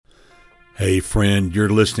Hey friend, you're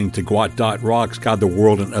listening to Gwot Rocks, God, the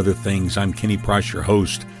World, and Other Things. I'm Kenny Price, your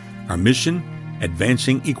host. Our mission,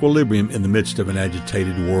 advancing equilibrium in the midst of an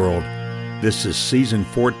agitated world. This is Season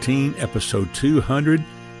 14, Episode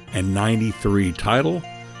 293, title,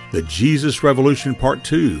 The Jesus Revolution Part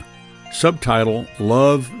 2, subtitle,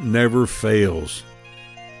 Love Never Fails.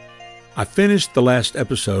 I finished the last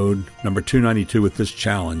episode, number 292, with this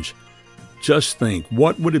challenge. Just think,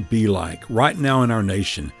 what would it be like right now in our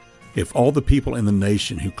nation if all the people in the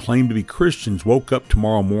nation who claim to be Christians woke up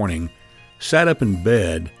tomorrow morning, sat up in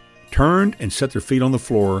bed, turned and set their feet on the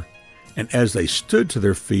floor, and as they stood to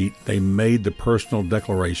their feet, they made the personal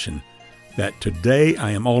declaration that today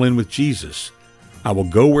I am all in with Jesus. I will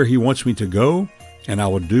go where he wants me to go, and I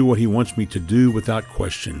will do what he wants me to do without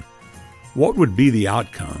question. What would be the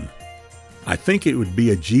outcome? I think it would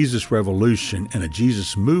be a Jesus revolution and a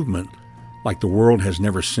Jesus movement like the world has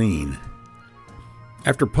never seen.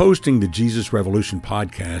 After posting the Jesus Revolution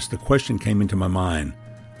podcast, the question came into my mind.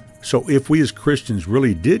 So if we as Christians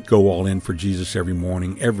really did go all in for Jesus every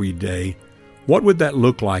morning, every day, what would that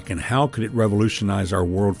look like and how could it revolutionize our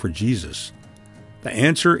world for Jesus? The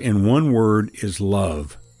answer in one word is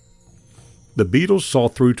love. The Beatles saw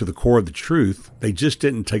through to the core of the truth. They just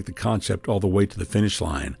didn't take the concept all the way to the finish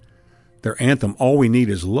line. Their anthem, All We Need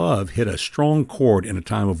Is Love, hit a strong chord in a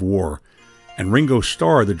time of war. And Ringo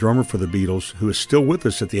Starr, the drummer for the Beatles, who is still with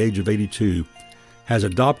us at the age of 82, has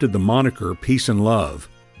adopted the moniker Peace and Love.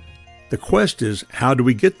 The quest is, how do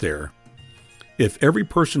we get there? If every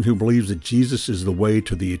person who believes that Jesus is the way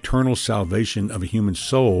to the eternal salvation of a human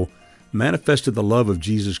soul manifested the love of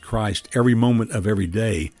Jesus Christ every moment of every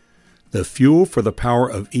day, the fuel for the power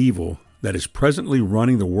of evil that is presently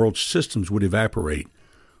running the world's systems would evaporate,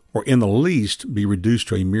 or in the least be reduced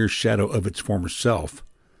to a mere shadow of its former self.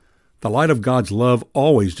 The light of God's love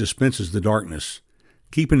always dispenses the darkness.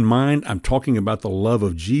 Keep in mind, I'm talking about the love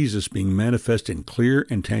of Jesus being manifest in clear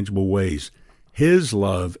and tangible ways. His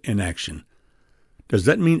love in action. Does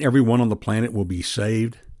that mean everyone on the planet will be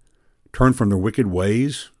saved? Turn from their wicked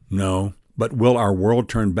ways? No. But will our world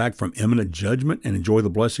turn back from imminent judgment and enjoy the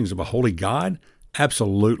blessings of a holy God?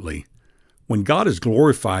 Absolutely. When God is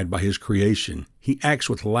glorified by his creation, he acts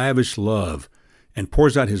with lavish love and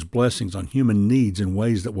pours out his blessings on human needs in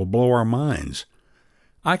ways that will blow our minds.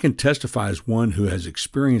 I can testify as one who has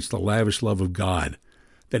experienced the lavish love of God,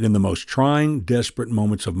 that in the most trying, desperate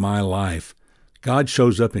moments of my life, God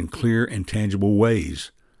shows up in clear and tangible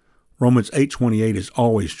ways. Romans 8:28 is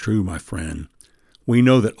always true, my friend. We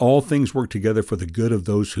know that all things work together for the good of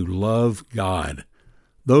those who love God,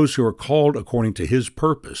 those who are called according to his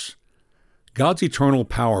purpose. God's eternal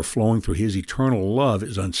power flowing through his eternal love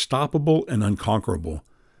is unstoppable and unconquerable.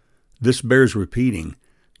 This bears repeating.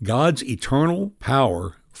 God's eternal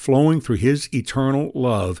power flowing through his eternal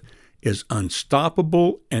love is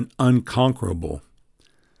unstoppable and unconquerable.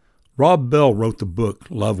 Rob Bell wrote the book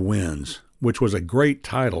Love Wins, which was a great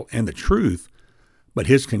title and the truth, but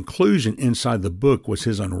his conclusion inside the book was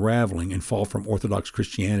his unraveling and fall from Orthodox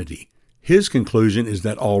Christianity. His conclusion is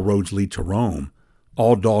that all roads lead to Rome.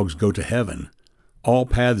 All dogs go to heaven. All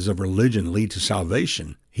paths of religion lead to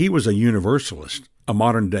salvation. He was a universalist, a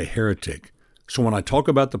modern-day heretic. So when I talk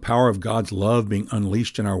about the power of God's love being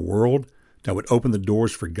unleashed in our world that would open the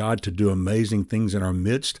doors for God to do amazing things in our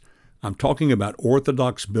midst, I'm talking about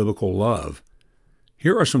orthodox biblical love.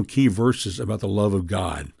 Here are some key verses about the love of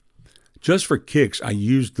God. Just for kicks, I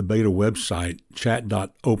used the beta website,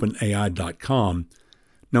 chat.openai.com,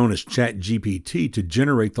 known as ChatGPT, to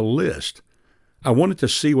generate the list. I wanted to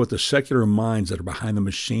see what the secular minds that are behind the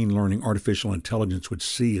machine learning artificial intelligence would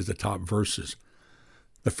see as the top verses.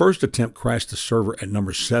 The first attempt crashed the server at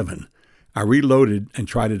number 7. I reloaded and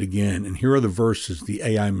tried it again, and here are the verses the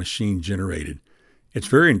AI machine generated. It's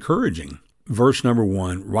very encouraging. Verse number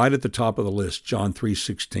 1, right at the top of the list, John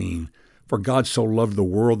 3:16. For God so loved the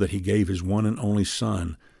world that he gave his one and only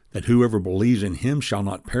Son, that whoever believes in him shall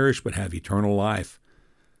not perish but have eternal life.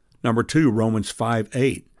 Number 2, Romans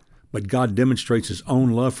 5:8. But God demonstrates his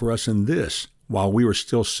own love for us in this: while we were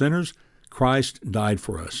still sinners, Christ died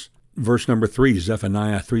for us. Verse number 3,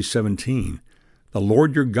 Zephaniah 3:17. The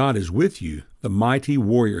Lord your God is with you, the mighty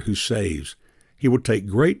warrior who saves. He will take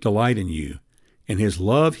great delight in you. In his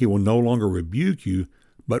love he will no longer rebuke you,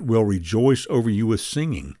 but will rejoice over you with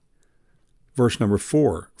singing. Verse number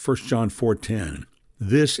 4, 1 John 4:10.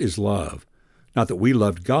 This is love, not that we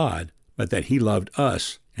loved God, but that he loved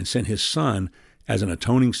us and sent his Son as an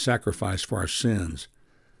atoning sacrifice for our sins.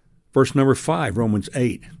 Verse number 5, Romans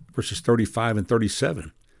 8, verses 35 and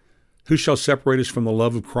 37. Who shall separate us from the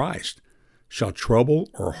love of Christ? Shall trouble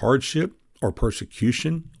or hardship or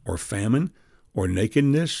persecution or famine or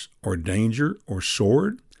nakedness, or danger, or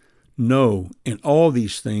sword? No, in all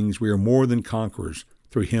these things we are more than conquerors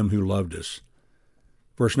through him who loved us.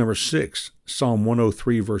 Verse number 6, Psalm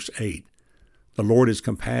 103, verse 8. The Lord is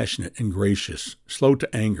compassionate and gracious, slow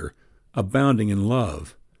to anger, abounding in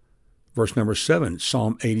love. Verse number 7,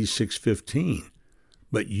 Psalm 86:15.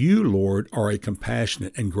 But you, Lord, are a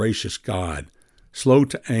compassionate and gracious God, slow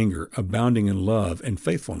to anger, abounding in love and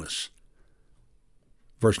faithfulness.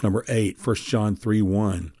 Verse number 8, 1 John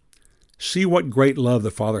 3:1. See what great love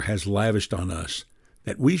the Father has lavished on us,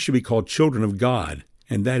 that we should be called children of God,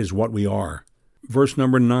 and that is what we are. Verse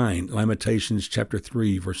number 9, Lamentations chapter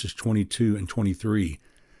 3, verses 22 and 23.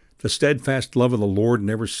 The steadfast love of the Lord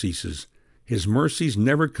never ceases. His mercies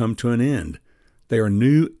never come to an end. They are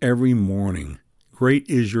new every morning. Great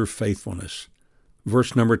is your faithfulness.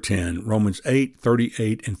 Verse number 10, Romans 8,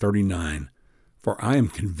 38 and 39. For I am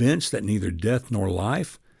convinced that neither death nor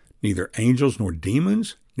life, neither angels nor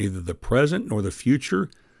demons, neither the present nor the future,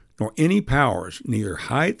 nor any powers, neither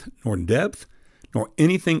height nor depth, nor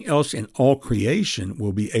anything else in all creation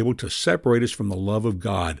will be able to separate us from the love of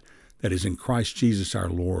God that is in Christ Jesus our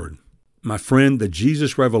Lord. My friend, the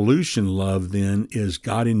Jesus Revolution love then is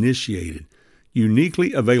God-initiated,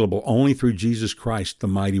 uniquely available only through Jesus Christ, the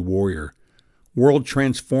mighty warrior,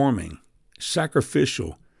 world-transforming,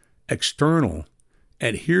 sacrificial, external,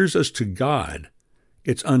 adheres us to God.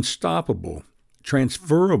 It's unstoppable,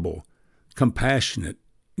 transferable, compassionate,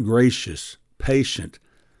 gracious, patient,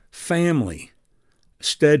 family,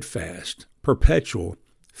 steadfast, perpetual,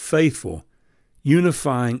 faithful,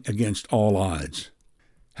 unifying against all odds.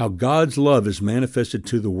 How God's love is manifested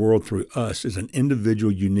to the world through us is an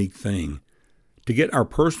individual, unique thing. To get our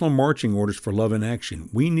personal marching orders for love in action,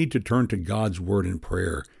 we need to turn to God's word in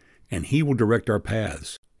prayer, and he will direct our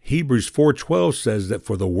paths. Hebrews 4:12 says that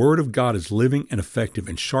for the word of God is living and effective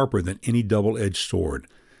and sharper than any double-edged sword,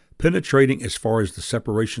 penetrating as far as the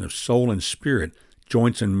separation of soul and spirit,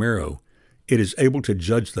 joints and marrow. It is able to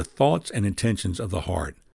judge the thoughts and intentions of the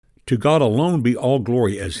heart. To God alone be all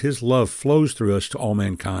glory as his love flows through us to all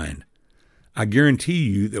mankind. I guarantee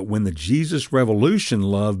you that when the Jesus Revolution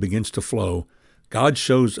love begins to flow, God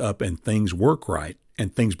shows up and things work right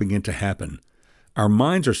and things begin to happen. Our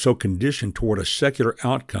minds are so conditioned toward a secular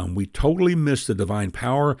outcome, we totally miss the divine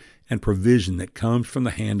power and provision that comes from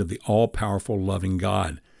the hand of the all-powerful, loving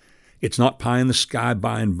God. It's not pie in the sky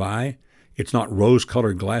by and by. It's not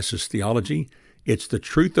rose-colored glasses theology. It's the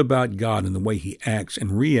truth about God and the way he acts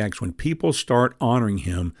and reacts when people start honoring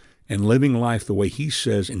him and living life the way he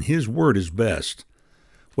says in his word is best.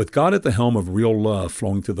 With God at the helm of real love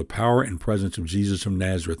flowing through the power and presence of Jesus of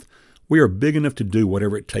Nazareth, we are big enough to do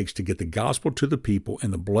whatever it takes to get the gospel to the people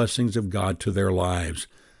and the blessings of God to their lives,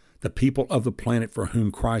 the people of the planet for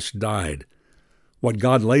whom Christ died. What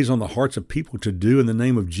God lays on the hearts of people to do in the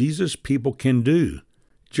name of Jesus, people can do.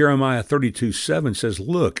 Jeremiah 32:7 says,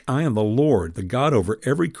 Look, I am the Lord, the God over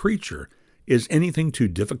every creature. Is anything too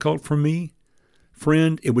difficult for me?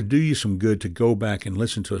 Friend, it would do you some good to go back and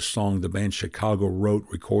listen to a song the band Chicago wrote,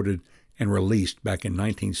 recorded, and released back in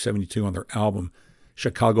 1972 on their album,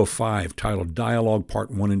 Chicago 5, titled Dialogue Part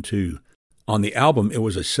 1 and 2. On the album, it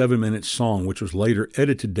was a 7-minute song which was later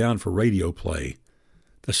edited down for radio play.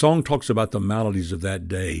 The song talks about the maladies of that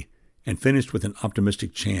day and finished with an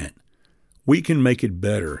optimistic chant. We can make it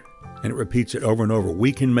better. And it repeats it over and over.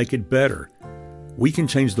 We can make it better. We can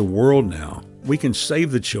change the world now. We can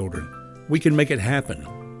save the children. We can make it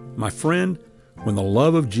happen. My friend, when the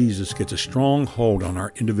love of Jesus gets a strong hold on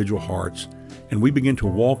our individual hearts and we begin to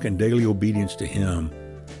walk in daily obedience to him,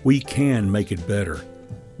 we can make it better.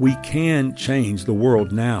 We can change the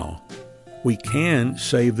world now. We can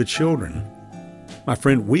save the children. My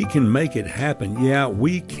friend, we can make it happen. Yeah,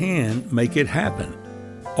 we can make it happen.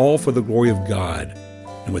 All for the glory of God.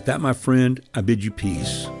 And with that, my friend, I bid you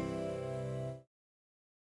peace.